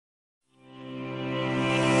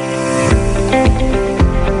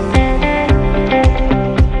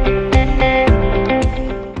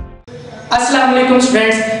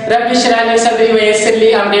Rabbi इश्रह ली सदरी व यस्सिर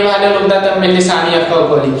ली अमरी वहलुल उक़दतम मिन लिसानी यफ़क़हू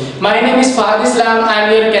क़ौली। My name is Fahad Islam, I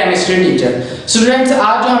am your chemistry teacher. Students,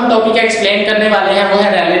 आज जो हम टॉपिक एक्सप्लेन करने वाले हैं वो है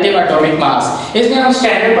रिलेटिव एटॉमिक मास। इसमें हम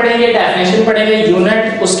स्टैंडर्ड पढ़ेंगे, डेफिनेशन पढ़ेंगे,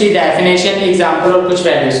 यूनिट, उसकी डेफिनेशन, एग्जांपल और कुछ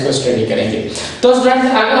वैल्यूज को स्टडी करेंगे। तो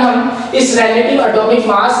स्टूडेंट्स, अगर हम इस रिलेटिव एटॉमिक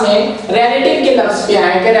मास में रिलेटिव के लफ्ज पे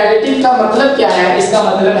आए कि रिलेटिव का मतलब क्या है, इसका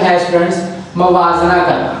मतलब है स्टूडेंट्स मुवाजना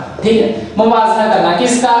करना। ठीक है, मुवाजना करना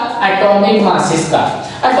किसका? एटॉमिक मासेस का।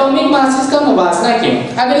 एटॉमिक मासेस का मुवाजना क्यों?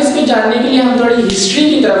 अगर इसको जानने के लिए हम थोड़ी हिस्ट्री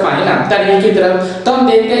की तरफ आए ना, तारीख की तरफ, तो हम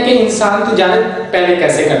देखते हैं कि इंसान तिजारत पहले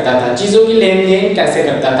कैसे करता था, चीजों की लेन देन कैसे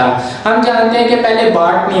करता था। हम जानते हैं कि पहले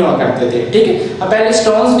बाट नहीं हुआ करते थे, ठीक है, पहले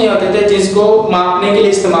स्टोन्स नहीं होते थे जिसको मापने के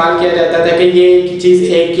लिए इस्तेमाल किया जाता था कि ये चीज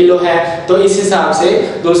 1 किलो है तो इस हिसाब से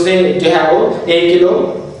दूसरे जो है वो 1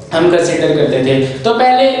 किलो हम कंसीडर करते थे। तो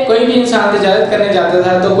पहले कोई भी इंसान तिजारत करने जाता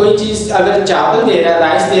था तो कोई चीज अगर चावल दे रहा है,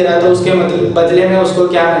 राइस दे रहा है, तो उसके बदले में उसको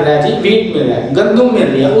क्या मिल रहा है जी? व्हीट मिल रहा है, गंदम मिल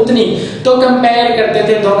रही है उतनी। तो कंपेयर करते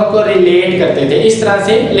थे, दोनों को रिलेट करते थे, इस तरह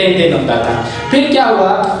से लेन देन होता था। फिर क्या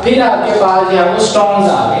हुआ? फिर आपके पास जो है वो स्टोन्स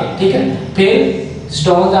आ गए, ठीक है, फिर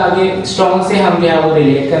स्टोन्स आ गए, स्टोन से हम जो है वो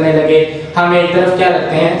रिलेट करने लगे। हम एक तरफ क्या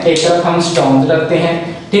रखते हैं? एक तरफ हम स्टोन्स रखते हैं,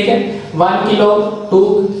 ठीक है, 1 kilo,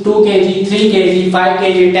 2 kg, 3 kg, 5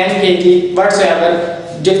 kg, 10 kg, व्हाटसएवर,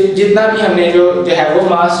 जितना भी हमने जो है वो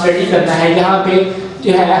मास स्टडी करना है, यहाँ पे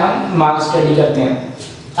जो है हम मास स्टडी करते हैं।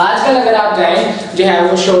 आजकल अगर आप जाएं जो है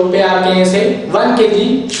वो शॉप पे आके ऐसे 1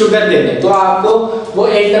 kg शुगर दे दें तो आपको वो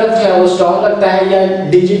एक तरफ जो है वो स्टोन लगता है, या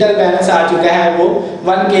डिजिटल बैलेंस आ चुका है, वो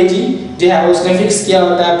 1 kg जो है उसने फिक्स किया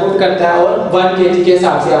होता है, पुट करता है और 1 kg के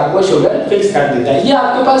हिसाब से आपको शुगर फिक्स कर देता है। ये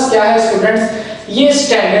आपके पास क्या है स्टूडेंट्स? ये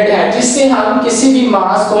स्टैंडर्ड है जिससे हम किसी भी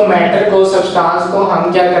मास को, मैटर को, सब्सटेंस को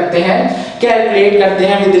हम क्या करते हैं? कैलकुलेट करते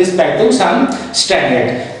हैं with respect to some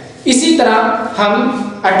standard. इसी तरह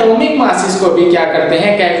हम एटॉमिक मासेस को भी क्या करते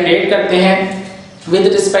हैं? कैलकुलेट करते हैं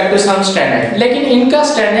with respect to some standard, लेकिन इनका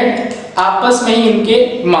स्टैंडर्ड आपस में ही इनके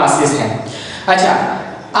मासेस हैं। अच्छा,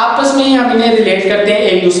 आपस में ही हम इन्हें रिलेट करते हैं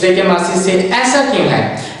एक दूसरे के मासेस से। ऐसा क्यों है?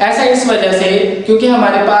 ऐसा इस वजह से क्योंकि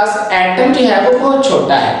हमारे पास एटम जो है वो बहुत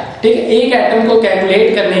छोटा है, ठीक है। एक एटम को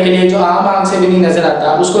कैलकुलेट करने के लिए, जो आम आंख से भी नहीं नजर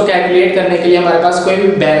आता, उसको कैलकुलेट करने के लिए हमारे पास कोई भी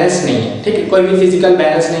बैलेंस नहीं है, ठीक है, कोई भी फिजिकल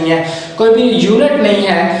बैलेंस नहीं है, कोई भी यूनिट नहीं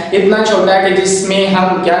है इतना छोटा कि जिसमें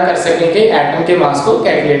हम क्या कर सकें कि एटम के मास को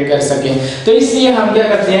कैलकुलेट कर सकें। तो इसलिए हम क्या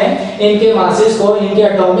करते हैं? इनके मासेस को, इनके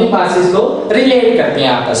एटॉमिक मासेस को रिलेट करते हैं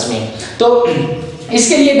आपस में। तो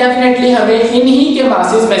इसके लिए डेफिनेटली हमें इन्हीं के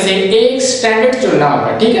मासेस में से एक स्टैंडर्ड चुनना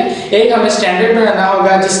होगा, ठीक है, एक हमें स्टैंडर्ड बनाना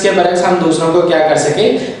होगा जिसके बरक्स हम दूसरों को क्या कर सके?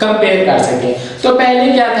 कंपेयर कर सके। तो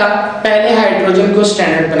पहले क्या था? पहले हाइड्रोजन को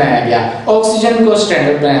स्टैंडर्ड बनाया गया, ऑक्सीजन को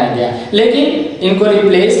स्टैंडर्ड बनाया गया, लेकिन इनको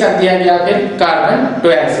रिप्लेस कर दिया गया फिर कार्बन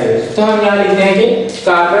 12 से। तो हम यहाँ लिखते हैं कि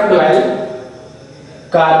कार्बन 12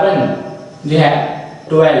 जो है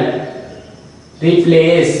 12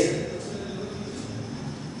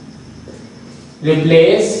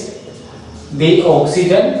 replace the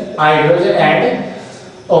oxygen, hydrogen and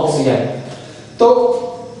oxygen। तो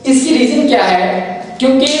इसकी रीजन क्या है?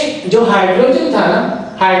 क्योंकि जो हाइड्रोजन था ना,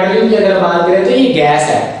 हाइड्रोजन की अगर बात करें तो ये गैस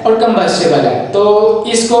है और कंबस्टिबल है, तो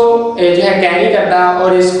इसको जो है कैरी करना और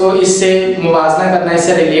इसको इससे मुवाजना करना,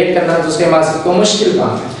 इससे रिलेट करना दूसरे मासेस को मुश्किल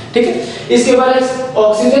काम है, ठीक है। इसके बाद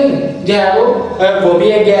ऑक्सीजन जो है वो भी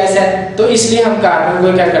एक गैस है, तो इसलिए हम कार्बन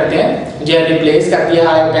को क्या करते हैं? जो है रिप्लेस कर दिया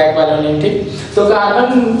हाइड्रोजन वालों ने, ठीक। तो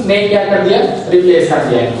कार्बन ने क्या कर दिया? रिप्लेस कर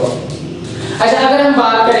दिया इनको। अच्छा, अगर हम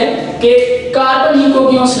बात करें कि कार्बन ही को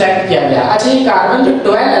क्यों सिलेक्ट किया गया, अच्छा ये कार्बन जो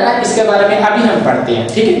 12 है ना, इसके बारे में अभी हम पढ़ते हैं,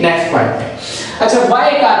 ठीक है, नेक्स्ट पॉइंट पे। अच्छा,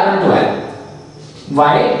 why carbon 12?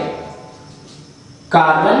 Why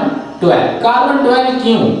carbon 12? Carbon 12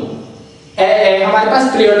 क्यों? हमारे पास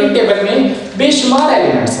पीरियोडिक टेबल में बेशुमार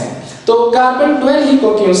एलिमेंट्स हैं, तो कार्बन 12 ही को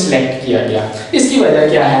क्यों सिलेक्ट किया गया? इसकी वजह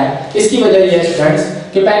क्या है? इसकी वजह यह है स्टूडेंट्स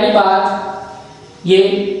कि पहली बात ये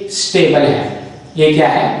स्टेबल है। ये क्या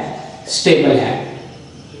है? स्टेबल है,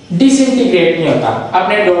 डिसइंटीग्रेट नहीं होता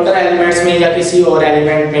अपने डॉटर एलिमेंट्स में या किसी और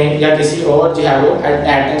एलिमेंट में या किसी और जो है वो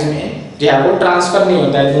एटम्स में जो है वो ट्रांसफर नहीं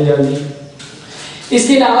होता इतनी जल्दी।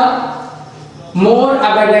 इसके अलावा मोर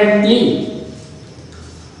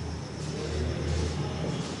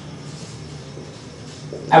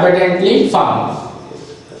abundantly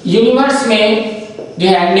फाउंड। यूनिवर्स में जो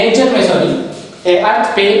है, नेचर में, सॉरी,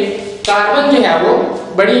 अर्थ पे कार्बन जो है वो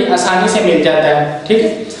बड़ी आसानी से मिल जाता है, ठीक है।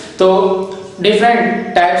 तो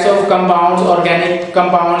different types of compounds, organic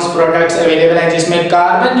compounds, products available हैं जिसमें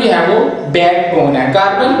कार्बन जो है वो बैकबोन है,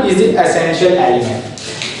 carbon is the essential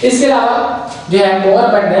element. इसके अलावा जो है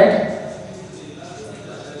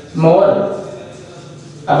मोर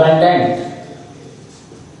abundant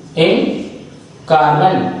in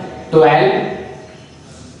carbon 12,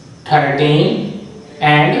 13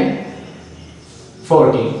 and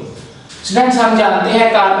 14। Students हम जानते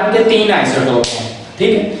हैं कार्बन के 3 आइसोटोप हैं,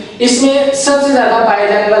 ठीक है। इसमें सबसे ज्यादा पाया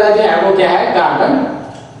जाने वाला जो है वो क्या है, कार्बन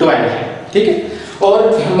 12 है, ठीक है। और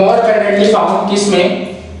मोर अबंडेंटली फाउंड किसमें,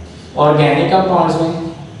 ऑर्गेनिक कंपाउंड्स में,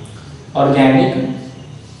 ऑर्गेनिक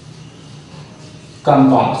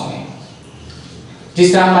कंपाउंड्स में।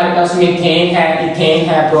 जिस तरह हमारे पास मीथेन है, इथेन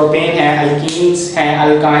है, प्रोपेन है, अल्कीन्स हैं,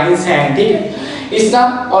 अल्काइंस हैं, ठीक है। इस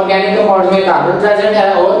तरह ऑर्गेनिक कंपाउंड में कार्बन प्रेजेंट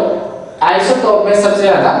है और आइसोटोप में सबसे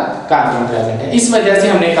ज्यादा कार्बन प्रेजेंट है। इस वजह से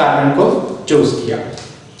हमने कार्बन को चूज किया।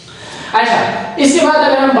 अच्छा, इसके बाद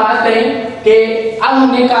अगर हम बात करें कि अब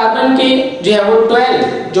हमने कार्बन के जो है वो 12,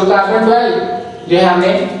 जो कार्बन 12 जो है हमने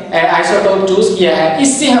आइसोटोप चूज किया है,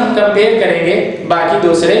 इससे हम कंपेयर करेंगे बाकी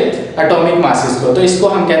दूसरे एटॉमिक मासेस को, तो इसको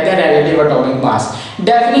हम कहते हैं रिलेटिव एटॉमिक मास।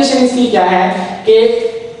 डेफिनेशन इसकी क्या है कि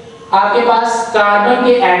आपके पास कार्बन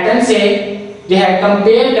के एटम से जो है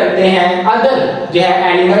कंपेयर करते हैं अदर जो है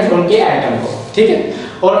एलिमेंट उनके एटम को, ठीक है,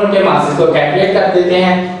 और उनके मासेस को कैलकुलेट कर देते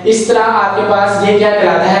हैं। इस तरह आपके पास ये क्या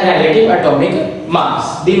कहलाता है, relative atomic mass.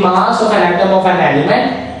 The mass of an atom of an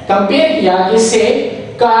element compare किया किससे,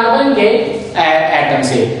 कार्बन के एटम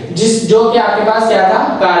से, जो कि आपके पास क्या था,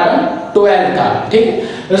 कार्बन 12 था, ठीक है।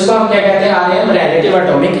 उसको हम क्या कहते हैं, आरएम, रिलेटिव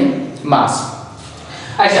एटॉमिक मास।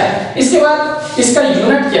 अच्छा, इसके बाद इसका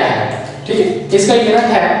यूनिट क्या है, ठीक है, इसका यूनिट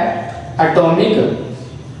है एटॉमिक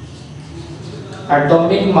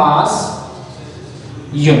मास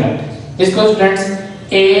यूनिट। इसको स्टूडेंट्स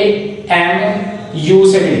AMU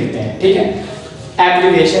से भी लिखते हैं, ठीक है,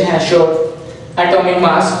 एब्रिविएशन है शॉर्ट, एटॉमिक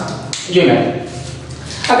मास यूनिट।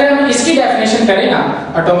 अगर हम इसकी डेफिनेशन करें ना,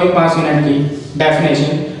 एटॉमिक मास यूनिट की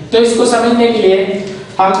डेफिनेशन, तो इसको समझने के लिए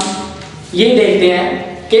हम ये देखते हैं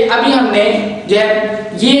कि अभी हमने जो है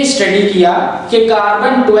ये स्टडी किया कि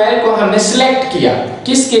कार्बन 12 को हमने सिलेक्ट किया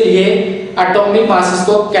किसके लिए, एटॉमिक मासेस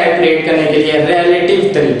को कैलकुलेट करने के लिए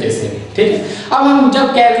रिलेटिव तरीके से, ठीक है। अब हम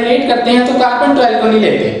जब कैलकुलेट करते हैं तो कार्बन 12 को नहीं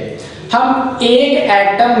लेते, हम एक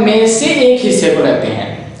एटम में से एक हिस्से को लेते हैं।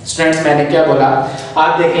 स्टूडेंट्स मैंने क्या बोला,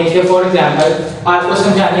 आप देखें कि फॉर एग्जांपल आपको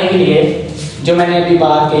समझाने के लिए जो मैंने अभी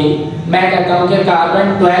बात की, मैं कहता हूं कि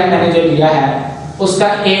कार्बन 12 मैंने जो लिया है उसका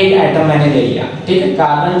एक एटम मैंने ले लिया, ठीक है,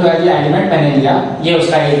 कार्बन 12 जो एलिमेंट मैंने लिया ये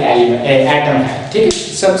उसका एक एटम है, ठीक है।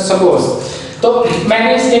 सपोज तो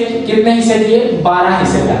मैंने इसके कितने हिस्से दिए, 12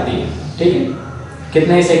 हिस्से कर दिए, ठीक है,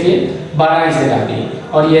 कितने हिस्से किए, 12 हिस्से कर दिए,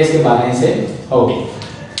 और ये इसके 12 हिस्से हो गए।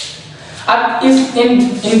 अब इन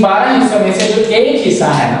 12 हिस्सों में से जो एक हिस्सा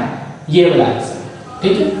है ना, ये वाला हिस्सा,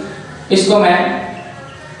 ठीक है, इसको मैं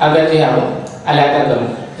अगर जो है वो अलग करूं,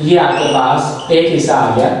 ये आपके पास एक हिस्सा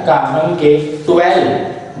आ गया कार्बन के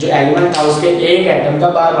 12 जो एलिमेंट था उसके एक एटम का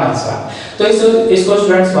 12वां हिस्सा, तो इसको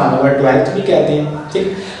स्टूडेंट्स 1/12 भी कहते हैं, ठीक।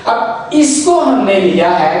 अब इसको हमने लिया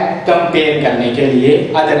है कंपेयर करने के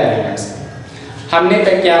लिए अदर एलिमेंट्स। हमने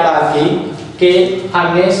तक क्या बात की कि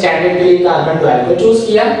हमने स्टैंडर्ड के लिए कार्बन 12 को चूज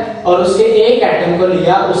किया और उसके एक एटम को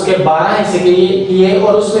लिया, उसके 12 हिस्से किए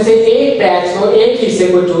और उसमें से एक पैच को, एक हिस्से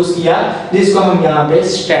को चूज किया जिसको हम यहाँ पे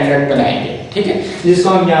स्टैंडर्ड बनाएंगे, ठीक है, जिसको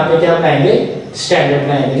हम यहाँ पे क्या बनाएंगे, स्टैंडर्ड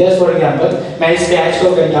बनाएंगे। जैसे फॉर एग्जांपल मैं इस पैच को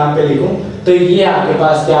अगर यहाँ पे लिखूं तो ये आपके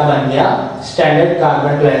पास क्या बन गया, स्टैंडर्ड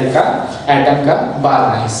कार्बन 12 का एटम का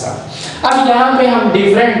 12वां हिस्सा। अब यहाँ पे हम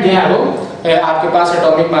डिफरेंट जो है वो आपके पास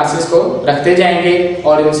एटॉमिक मासेस को रखते जाएंगे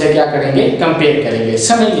और उनसे क्या करेंगे, कंपेयर करेंगे,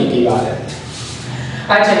 समझने की बात है।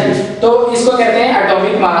 अच्छा जी, तो इसको कहते हैं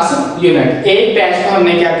एटॉमिक मास यूनिट। एक पैच को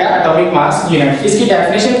हमने क्या कहा, एटॉमिक मास यूनिट। इसकी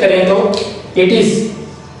डेफिनेशन करें तो it is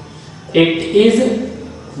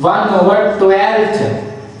 1/12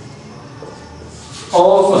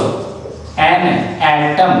 of an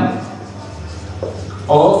atom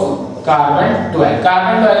of carbon 12।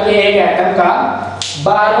 Carbon 12 के एक एटम का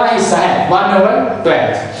 12वां हिस्सा है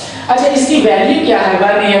 1/12। अच्छा, इसकी वैल्यू क्या है,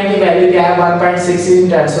 1 की वैल्यू क्या है, 1.66 ×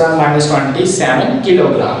 10⁻27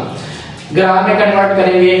 किलोग्राम। ग्राम में कन्वर्ट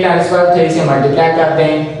करेंगे 10⁻³ से मल्टीप्लाई करते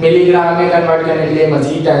हैं, मिलीग्राम में कन्वर्ट करने के लिए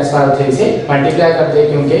मजीद 10⁻³ से मल्टीप्लाई करते हैं,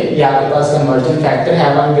 क्योंकि ये आपके पास कन्वर्जन फैक्टर है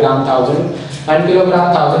 1 ग्राम 1000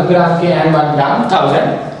 ग्राम के एंड 1 ग्राम 1000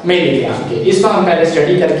 मिलीग्राम के। इसको हम पहले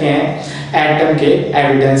स्टडी करके हैं एटम के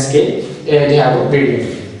एविडेंस के जो है वो वीडियो में।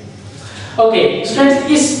 ओके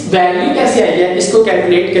स्टूडेंट्स, इस वैल्यू कैसे आई है, इसको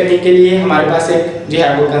कैलकुलेट करने के लिए हमारे पास एक जो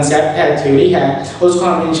है वो कंसेप्ट है, थ्योरी है, उसको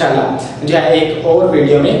हम इंशाल्लाह जो है एक और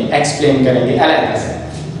वीडियो में एक्सप्लेन करेंगे अलग से।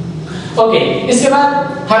 ओके, इसके बाद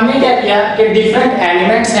हमने क्या किया कि डिफरेंट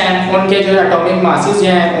एलिमेंट्स हैं उनके जो एटॉमिक मासेस जो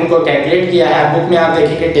हैं उनको कैलकुलेट किया है। बुक में आप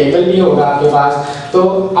देखेंगे टेबल भी होगा आपके पास। तो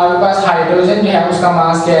आपके पास हाइड्रोजन जो है उसका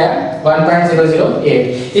मास क्या है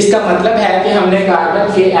 1.008। इसका मतलब है कि हमने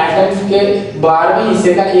कार्बन के एटम के 12वें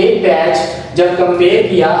हिस्से का एक बैच जब कंपेयर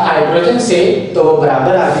किया हाइड्रोजन से तो वो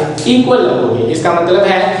बराबर आ गए, इक्वल हो गए। इसका मतलब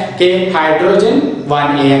है कि हाइड्रोजन 1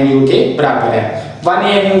 AMU के बराबर है। 1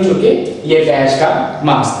 AMU जो कि ये बैच का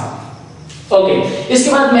मास था। ओके,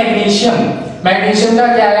 इसके बाद मैग्नीशियम। मैग्नीशियम का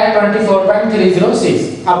क्या है 24.306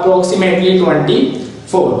 अप्रोक्सीमेटली 24।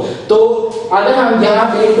 तो अगर हम यहाँ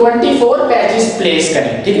पे 24 पैचेस प्लेस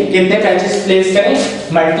करें, ठीक है, कितने पैचेस प्लेस करें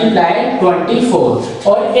मल्टीप्लाई 24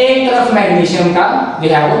 और एक तरफ मैग्नीशियम का जो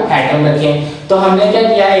है वो एटम रखें। तो हमने क्या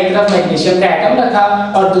किया, एक तरफ मैग्नीशियम का एटम रखा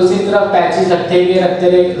और दूसरी तरफ पैचेस रखते गए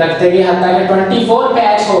हत्ता कि 24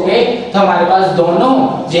 पैच हो गए। तो हमारे पास दोनों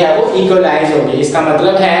जो है वो इक्वलाइज हो गए। इसका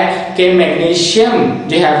मतलब है कि मैग्नीशियम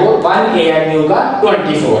जो है वो 1 AMU का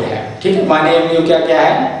 24 है, ठीक है। 1 AMU क्या क्या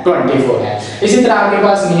है 24 है। इसी तरह आपके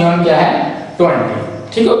पास नियॉन क्या है 20,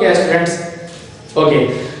 ठीक हो गया स्टूडेंट्स। ओके,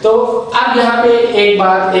 तो अब यहाँ पे एक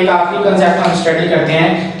बात, एक आखिरी कंसेप्ट हम स्टडी करते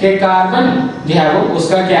हैं कि कार्बन जो है वो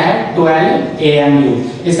उसका क्या है 12 AMU।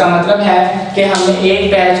 इसका मतलब है कि हमने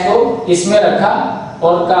एक पैच को इसमें रखा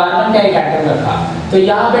और कार्बन का एक एटम रखा, तो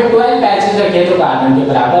यहाँ पे 12 पैचेस रखे तो कार्बन के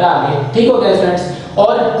बराबर आ गए, ठीक हो गया स्टूडेंट्स।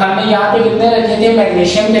 और हमने यहाँ पे कितने रखे थे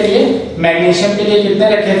मैग्नीशियम के लिए, मैग्नीशियम के लिए कितने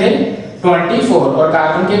रखे थे 24 और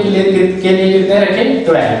कार्बन के लिए कितने रखे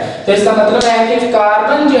 12। तो इसका मतलब है कि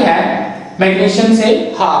कार्बन जो है मैग्नीशियम से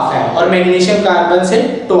हाफ है और मैग्नीशियम कार्बन से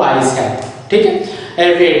ट्वाइस है, ठीक है,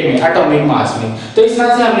 वेट में, एटॉमिक मास में। तो इस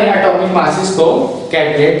तरह से हमने एटॉमिक मासेस को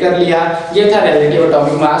कैलकुलेट कर लिया। ये था रिलेटिव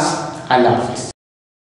एटॉमिक मास। अल्लाह हाफिज़।